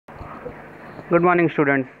Good morning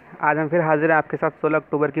students. आज हम फिर हाजिर हैं आपके साथ 16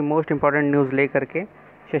 अक्टूबर की मोस्ट इंपॉर्टेंट न्यूज़ ले करके।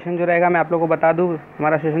 सेशन जो रहेगा मैं आप लोगों को बता दूं,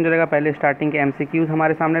 हमारा सेशन जो रहेगा पहले स्टार्टिंग के एमसीक्यूज़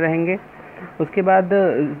हमारे सामने रहेंगे, उसके बाद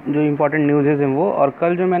जो इंपॉर्टेंट न्यूज़ हैं वो, और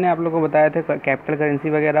कल जो मैंने आप लोगों को बताया था कैपिटल करेंसी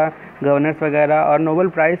वगैरह, गवर्नर्स वगैरह और नोबेल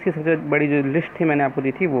प्राइज़ की सबसे बड़ी जो लिस्ट थी मैंने आपको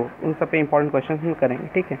दी थी वो, उन सब पे इंपॉर्टेंट क्वेश्चन हम करेंगे।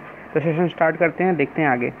 ठीक है, तो सेशन स्टार्ट करते हैं, देखते हैं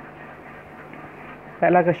आगे।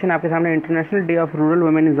 पहला क्वेश्चन आपके सामने, international day of rural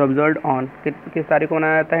women is observed on, किस तारीख को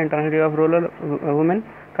मनाया जाता है international day of rural women?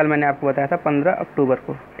 कल मैंने आपको बताया था 15 अक्टूबर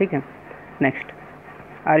को। ठीक है, next,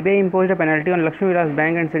 RBI imposed a penalty on Lakshmi Vilas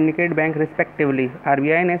bank and syndicate bank respectively.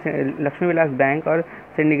 RBI ने लक्ष्मी विलास बैंक और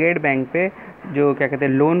सिंडिकेट बैंक पे जो क्या कहते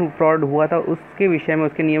हैं लोन फ्रॉड हुआ था उसके विषय में,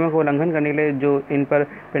 उसके नियमों का उल्लंघन करने के लिए जो इन पर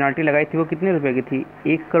पेनल्टी लगाई थी वो कितने रुपए की थी?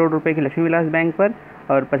 1 करोड़ रुपए की लक्ष्मी विलास बैंक पर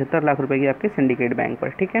और 75 लाख रुपए की आपके सिंडिकेट बैंक पर।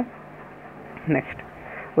 ठीक है, नेक्स्ट,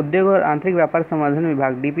 उद्योग और आंतरिक व्यापार संवर्धन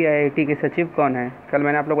विभाग डीपीआईआईटी के सचिव कौन है? कल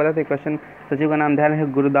मैंने आप लोग बताया था क्वेश्चन, सचिव का नाम ध्यान है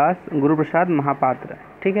गुरुप्रसाद महापात्र।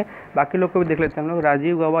 ठीक है, बाकी लोग को भी देख लेते हैं हम लोग।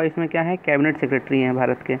 राजीव गौबा इसमें क्या है? कैबिनेट सेक्रेटरी हैं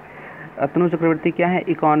भारत के। अतनु चक्रवर्ती क्या है?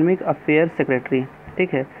 Economic affair secretary.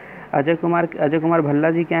 ठीक है, अजय कुमार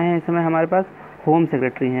भल्ला जी क्या है इस समय हमारे पास? होम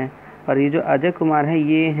सेक्रेटरी हैं। और ये जो अजय कुमार है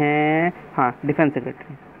ये हैं हाँ डिफेंस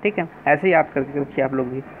सेक्रेटरी। ठीक है, ऐसे ही याद करके रखिए आप लोग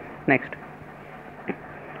भी। नेक्स्ट,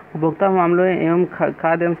 उपभोक्ता मामलों एवं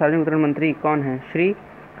खाद्य एवं सार्वजनिक वितरण मंत्री कौन है?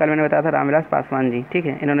 कल मैंने बताया था रामविलास पासवान जी। ठीक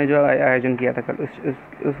है, इन्होंने जो आयोजन किया था कल,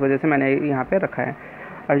 उस वजह से मैंने यहाँ पे रखा है।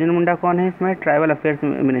 अर्जुन मुंडा कौन है इसमें? ट्राइबल अफेयर्स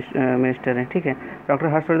मिनिस्टर हैं। ठीक है, डॉक्टर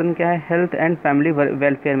हर्षवर्धन क्या है? Health and family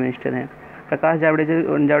welfare minister हैं। प्रकाश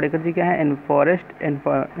जावड़ेकर जी क्या है?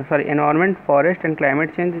 Environment, forest and climate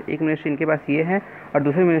change. एक मिनिस्टर इनके पास ये है और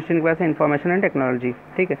दूसरे मिनिस्टर इनके पास है इंफॉर्मेशन एंड टेक्नोलॉजी।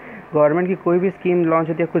 ठीक है, गवर्नमेंट की कोई भी स्कीम लॉन्च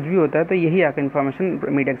होती है, कुछ भी होता है तो यही आकर इन्फॉर्मेशन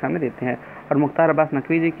मीडिया के सामने देते हैं। और मुख्तार अब्बास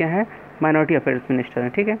नकवी जी क्या है? माइनॉरिटी अफेयर्स मिनिस्टर हैं।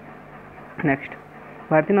 ठीक है, नेक्स्ट,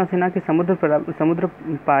 भारतीय नौसेना की समुद्र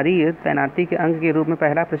पारी तैनाती के अंग के रूप में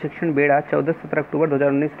पहला प्रशिक्षण बेड़ा 14-17 अक्टूबर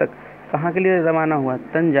 2019 तक कहाँ के लिए रवाना हुआ?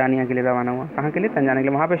 तंजानिया के लिए रवाना हुआ। कहाँ के लिए? तंजानिया के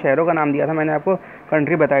लिए। वहाँ पे शहरों का नाम दिया था मैंने आपको,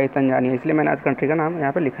 कंट्री बताई तंजानिया, इसलिए मैंने आज कंट्री का नाम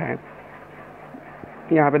यहाँ पे लिखा है।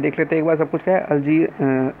 यहाँ पे देख लेते हैं एक बार सब कुछ क्या है।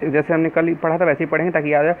 जैसे हमने कल पढ़ा था वैसे ही पढ़ेंगे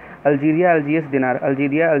ताकि याद है। अल्जीरिया अल्जीरियस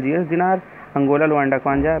दिनार, Angola Luanda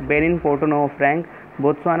kwanza, Benin Porto novo Frank,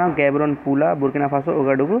 Botswana गैबरोन पूला, बुर्किना फासो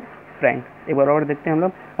ओगाडुगु फ्रैंक। एक बार और देखते हैं हम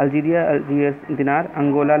लोग। अल्जीरिया अल्जीरियस दिनार,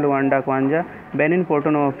 Angola Luanda kwanza, Benin Porto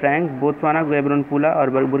novo Frank, Botswana गैबरोन पूला और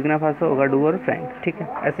बुर्किना फासो ओगाडुगु और फ्रैंक। ठीक है,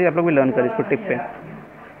 ऐसे ही आप लोग भी लर्न करें इसको टिप पे।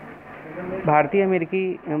 भारतीय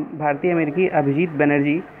अमेरिकी अभिजीत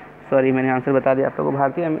बनर्जी, सॉरी मैंने आंसर बता दिया आप लोगों को।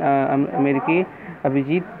 भारतीय अमेरिकी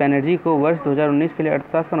अभिजीत बनर्जी को वर्ष 2019 के लिए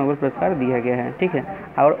अर्थशास्त्र का नोबेल पुरस्कार दिया गया है। ठीक है,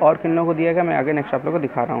 और किन लोगों को दिया गया मैं आगे नेक्स्ट आप लोगों को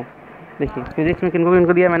दिखा रहा हूँ। देखिए, फिजिक्स में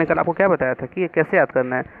किनको दिया मैंने कल आपको क्या बताया था कि ये कैसे याद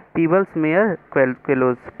करना है? Peebles mayor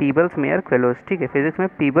Queloz. ठीक है, फिजिक्स में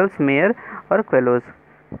पीबल्स मेयर और क्वेलोज।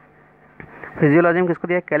 फिजियोलॉजी में किसको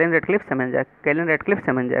दिया? Kaelin Radcliffe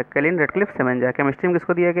Semenza. केमिस्ट्री में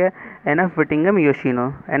किसको दिया गया? NF Whittingham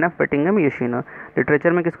Yoshino.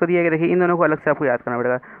 लिटरेचर में किसको दिया गया? देखिए इन दोनों को अलग से आपको याद करना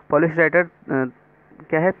पड़ेगा। पॉलिश राइटर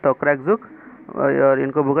क्या है? तोक्राकजुक, और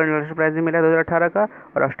इनको बुकर यूनिवर्सिटी प्राइज भी मिला 2018 का।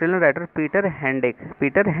 और ऑस्ट्रेलियन राइटर पीटर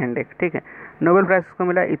हैंडेक। ठीक है, नोबेल प्राइज किसको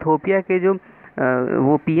मिला? इथोपिया के जो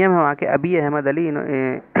वो पीएम है वहाँ के, अबी अहमद अली,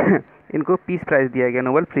 इनको पीस प्राइज़ दिया गया,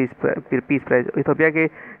 नोबेल पीस प्राइज़। इथोपिया के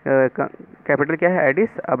कैपिटल क्या है?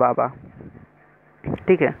 एडिस अबाबा।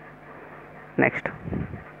 ठीक है, नेक्स्ट,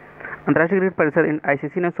 अंतर्राष्ट्रीय क्रिकेट परिषद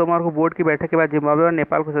आईसीसी ने सोमवार को बोर्ड की बैठक के बाद जिम्बाब्वे और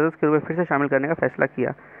नेपाल को सदस्य के रूप में फिर से शामिल करने का फैसला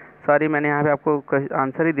किया। सॉरी मैंने यहाँ पे आपको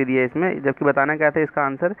आंसर ही दे दिया इसमें, जबकि बताना क्या था इसका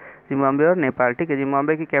आंसर? जिम्बाब्वे और नेपाल। ठीक है,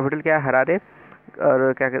 जिम्बाब्वे की कैपिटल क्या है? हरारे,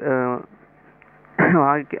 और क्या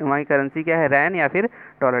वहाँ की करेंसी क्या है? रैन या फिर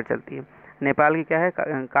डॉलर चलती है। नेपाल की क्या है?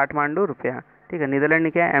 काठमांडू रुपया। ठीक है, नीदरलैंड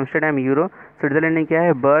की क्या है? Amsterdam euro. स्विट्जरलैंड की क्या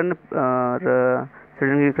है? बर्न, और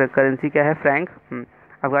स्विट्जरलैंड की करेंसी क्या है? फ्रैंक।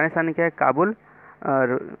 अफगानिस्तान की क्या है? काबुल,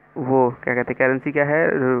 और वो क्या कहते हैं करेंसी क्या है?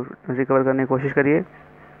 रिकवर करने की कोशिश करिए।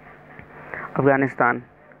 अफगानिस्तान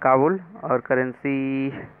काबुल, और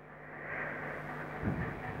करेंसी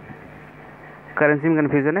में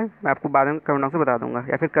कन्फ्यूज़न है, मैं आपको बाद में कमेंट बॉक्स में बता दूंगा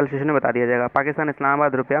या फिर कल सेशन में बता दिया जाएगा। पाकिस्तान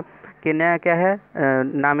इस्लामाबाद रुपया। केन्या क्या है?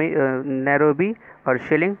 नैरोबी और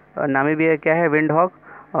शिलिंग। और नामीबिया क्या है? विंडहॉक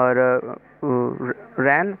और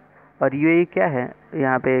रैन। और यूएई क्या है?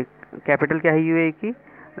 यहाँ पे कैपिटल क्या है यूएई की?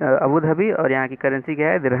 Abu Dhabi. और यहाँ की करेंसी क्या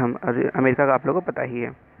है? दिरहम। और अमेरिका का आप लोगों को पता ही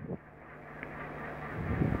है।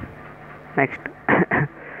 Next,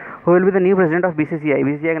 who will be the new president of BCCI?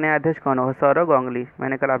 BCCI का नया अध्यक्ष कौन होगा? सौरव गांगुली।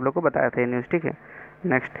 मैंने कल आप लोग को बताया था ये न्यूज़। ठीक है,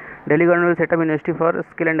 next, Delhi government will set up university for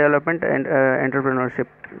skill and development and entrepreneurship.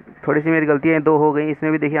 थोड़ी सी मेरी गलती है, दो हो गई,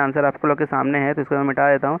 इसमें भी देखिए आंसर आपको लोग के सामने है, तो इसको मैं मिटा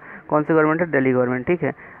देता हूँ। कौन सी गवर्नमेंट है? दिल्ली गवर्नमेंट, ठीक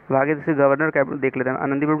है। अब आगे जैसे गवर्नर कैबिनेट देख लेते हैं।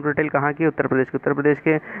 आनंदीबेन पटेल कहाँ की? उत्तर प्रदेश के। उत्तर प्रदेश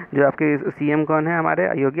के जो आपके सीएम कौन है? हमारे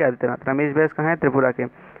योगी आदित्यनाथ। रमेश बैस कहाँ है? त्रिपुरा के।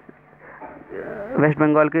 वेस्ट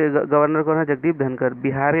बंगाल के गवर्नर कौन है? जगदीप धनखड़।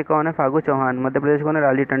 बिहार के कौन है? फागू चौहान। मध्य प्रदेश कौन है?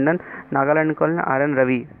 लालजी टंडन। नागालैंड कौन है? Are N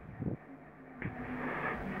Ravi.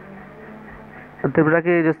 त्रिपुरा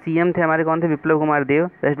के जो सीएम थे हमारे कौन थे? विप्लव कुमार देव।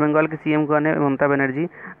 वेस्ट बंगाल के सीएम कौन है? ममता बनर्जी।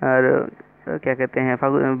 और क्या कहते हैं,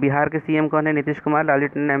 बिहार के सीएम कौन है? नीतीश कुमार। लालजी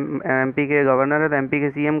टंडन एमपी के गवर्नर है, तो एमपी के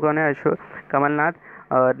सीएम कौन है? अशोक कमलनाथ।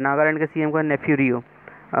 और नागालैंड के सीएम कौन है? नेफ्यू रियो।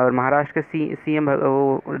 और महाराष्ट्र के सीएम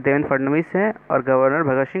वो देवेंद्र फडणवीस हैं, और गवर्नर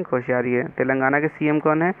भगत सिंह कोश्यारी है। तेलंगाना के सीएम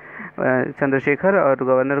कौन है? चंद्रशेखर। और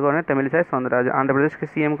गवर्नर कौन है? तमिलिसाई सौंदरराज। आंध्र प्रदेश के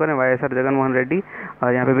सीएम कौन है? वाईएसआर जगनमोहन रेड्डी।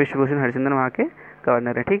 और यहाँ पे विश्वभूषण हरिचंदन वहाँ के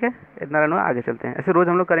गवर्नर है, ठीक है। इतना रहना, आगे चलते हैं। ऐसे रोज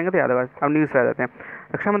हम लोग करेंगे तो याद होगा। अब न्यूज़ पे आ जाते हैं।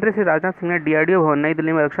 रक्षा मंत्री श्री राजनाथ सिंह ने डीआरडीओ भवन नई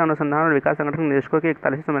दिल्ली में रक्षा अनुसंधान और विकास संगठन के निदेशकों के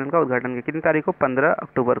 41वें सम्मेलन का उद्घाटन किया। कितनी तारीख को? 15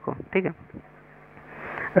 अक्टूबर को, ठीक है।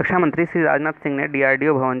 रक्षा मंत्री श्री राजनाथ सिंह ने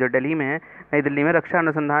डीआरडीओ भवन जो दिल्ली में है, नई दिल्ली में रक्षा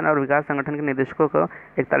अनुसंधान और विकास संगठन के निदेशकों को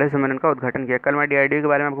 41वें सम्मेलन का उद्घाटन किया। कल मैं डीआरडीओ के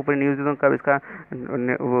बारे में आपको पूरी न्यूज़ दे दूँ, कब इसका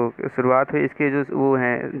वो शुरुआत हुई। इसके जो वो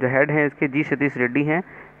हैं, जो हेड हैं इसके, जी सतीश रेड्डी हैं,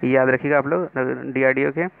 ये याद रखिएगा आप लोग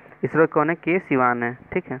डीआरडीओ के। इसरो कौन है? के सिवान है,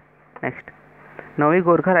 ठीक है। नेक्स्ट, 9वीं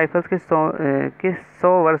गोरखा राइफल्स के 100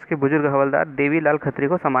 वर्ष के बुजुर्ग हवलदार देवीलाल खत्री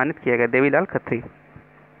को सम्मानित किया गया। देवीलाल खत्री।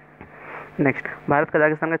 नेक्स्ट, भारत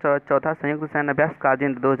कजाकिस्तान का चौथा संयुक्त सैन्य अभ्यास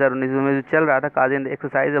काजिंद 2019 में जो चल रहा था, काजिंद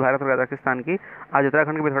एक्सरसाइज है भारत और कजाकिस्तान की, आज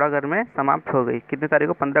उत्तराखंड के पिथौरागढ़ में समाप्त हो गई। कितनी तारीख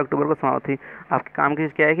को? 15 अक्टूबर को समाप्त हुई। आपके काम की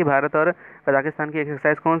चीज़ क्या है कि भारत और कजाकिस्तान की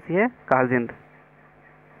एक्सरसाइज कौन सी है? काजिंद।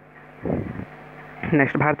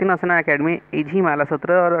 नेक्स्ट, भारतीय नौसेना अकेडमी एझीमाला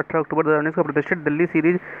 17 और 18 अक्टूबर 2019 को प्रतिष्ठित दिल्ली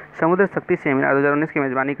सीरीज समुद्र शक्ति सेमिनार 2019 की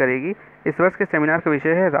मेजबानी करेगी। इस वर्ष के सेमिनार का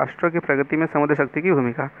विषय है राष्ट्रों की प्रगति में समुद्र शक्ति की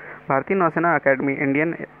भूमिका। भारतीय नौसेना academy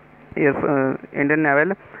Indian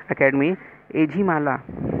naval academy Ezhimala,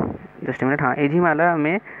 just minute, हाँ, एझीमाला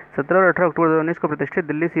में 17 और 18 अक्टूबर 2019 को प्रतिष्ठित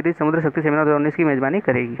दिल्ली सीरीज समुद्र शक्ति सेमिनार 2019 की मेजबानी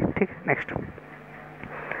करेगी, ठीक। नेक्स्ट,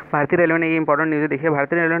 भारतीय रेलवे ने, ये इंपॉर्टेंट न्यूज़ देखिए,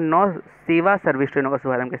 भारतीय रेलवे ने 9 सेवा सर्विस ट्रेनों का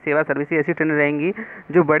शुभारंभ किया। सेवा सर्विस ऐसी ट्रेनें रहेंगी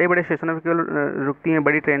जो बड़े बड़े स्टेशनों पर केवल रुकती हैं,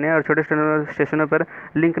 बड़ी ट्रेनें, और छोटे स्टेशनों पर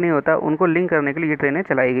लिंक नहीं होता, उनको लिंक करने के लिए ये ट्रेनें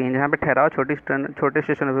चलाई गई हैं, जहाँ पर ठहराव छोटे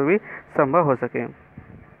स्टेशनों पर भी संभव हो सके,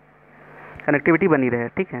 कनेक्टिविटी बनी रहे,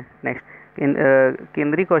 ठीक है। नेक्स्ट,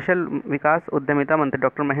 केंद्रीय कौशल विकास उद्यमिता मंत्री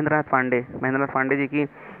डॉक्टर महेंद्र नाथ पांडे जी की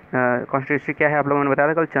कॉन्स्टिट्यूंसी क्या है? आप लोगों ने बताया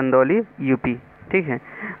था कल, चंदौली, यूपी, ठीक है।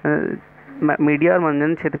 मीडिया और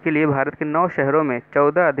मनोरंजन क्षेत्र के लिए भारत के 9 शहरों में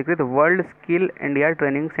 14 अधिकृत world skill India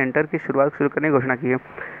training centre की शुरुआत शुरू करने की घोषणा की है।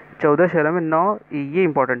 14 शहरों में 9, ये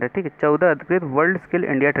इंपॉर्टेंट है, ठीक है। 14 अधिकृत world skill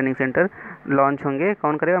India training centre launch होंगे।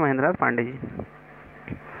 कौन करेगा? महेंद्र नाथ पांडे जी,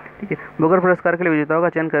 ठीक है। बुकर पुरस्कार के लिए विजेताओं का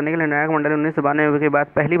चयन करने के लिए निर्णायक मंडल 1992 के बाद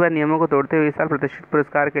पहली बार नियमों को तोड़ते हुए इस साल प्रतिष्ठित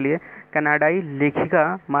पुरस्कार के लिए कनाडाई लेखिका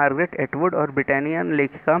मार्गरेट एटवुड और ब्रिटानियन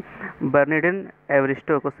लेखिका बर्नार्डिन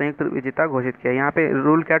एवरिस्टो को संयुक्त विजेता घोषित किया। यहाँ पे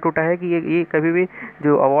रूल क्या टूटा है कि ये कभी भी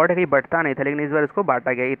जो अवार्ड है कहीं बढ़ता नहीं था, लेकिन इस बार इसको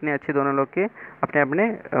बांटा गया। इतने अच्छे दोनों लोग के अपने अपने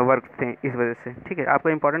वर्क थे, इस वजह से, ठीक है। आपको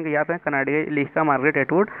इंपॉर्टेंट याद है, कनाडाई लेखिका मार्गरेट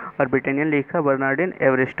एटवुड और ब्रिटानियन लेखिका बर्नार्डिन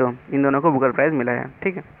एवरिस्टो, इन दोनों को बुकर प्राइज़ मिला है,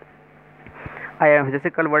 ठीक है। IMF, जैसे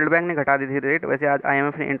कल वर्ल्ड बैंक ने घटा दी थी रेट, वैसे आज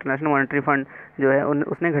IMF ने, इंटरनेशनल मॉनेटरी फंड जो है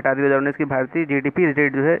उसने घटा दी 2019 की भारतीय GDP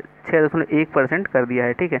रेट जो है 6.1% कर दिया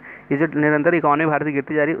है, ठीक है। ये जो निरंतर इकॉनमी भारत की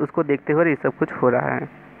गिरती जा रही है, उसको देखते हुए ये सब कुछ हो रहा है।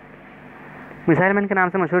 मिसाइल मैन के नाम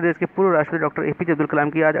से मशहूर देश के पूर्व राष्ट्रपति डॉक्टर APJ अब्दुल कलाम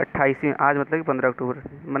की आज 28वीं, आज मतलब कि 15 अक्टूबर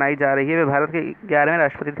मनाई जा रही है। वे भारत के 11वें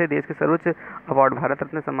राष्ट्रपति थे। देश के सर्वोच्च अवार्ड भारत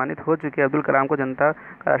रत्न सम्मानित हो चुके अब्दुल कलाम को जनता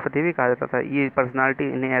का राष्ट्रपति भी कहा जाता था। ये पर्सनालिटी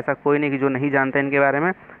इन्हें, ऐसा कोई नहीं कि जो नहीं जानते इनके बारे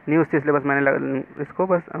में, न्यूज़ थी इसलिए बस मैंने इसको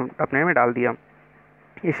बस अपने में डाल दिया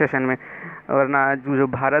इस सेशन में। वरना जो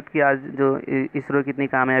भारत की आज जो इसरो की इतनी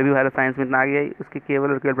कामयाबी, भारत साइंस में इतना आगे है, उसके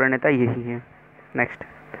केवल और केवल प्रणेता यही है। नेक्स्ट,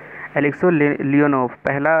 एलेक्सियो लियोनोव,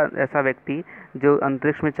 पहला ऐसा व्यक्ति जो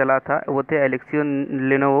अंतरिक्ष में चला था, वो थे एलेक्सियो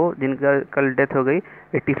लियोनोव, जिनका कल डेथ हो गई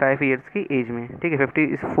 85 ईयर्स की एज में, ठीक है।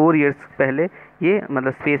 54 ईयर्स पहले ये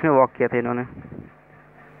मतलब स्पेस में वॉक किया था इन्होंने।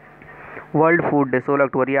 वर्ल्ड फूड डे 16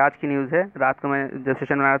 अक्टूबर, ये आज की न्यूज़ है। रात को मैं जब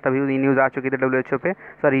सेशन बनाया तभी ये न्यूज़ आ चुकी थी WHO पे,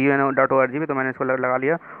 सॉरी UN.org पे, तो मैंने इसको लगा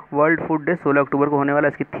लिया। वर्ल्ड फूड डे 16 अक्टूबर को होने वाला।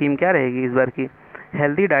 इसकी थीम क्या रहेगी इस बार की?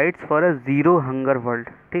 Healthy diets for a zero hunger world,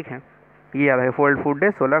 ठीक है। ये याद है, वर्ल्ड फूड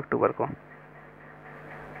डे 16 अक्टूबर को।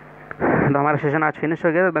 तो हमारा सेशन आज फिनिश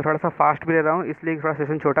हो गया। तो मैं थोड़ा सा फास्ट भी ले रहा हूँ, इसलिए थोड़ा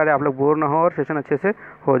सेशन छोटा रहे, आप लोग बोर ना हो और सेशन अच्छे से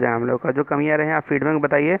हो जाए हम लोग का। जो कमियाँ रहे आप फीडबैक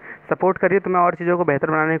बताइए, सपोर्ट करिए, तो मैं और चीज़ों को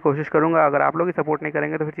बेहतर बनाने की कोशिश करूँगा। अगर आप लोग ही सपोर्ट नहीं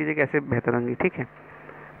करेंगे तो फिर चीज़ें कैसे बेहतर होंगी, ठीक है।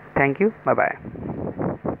 Thank you, bye bye.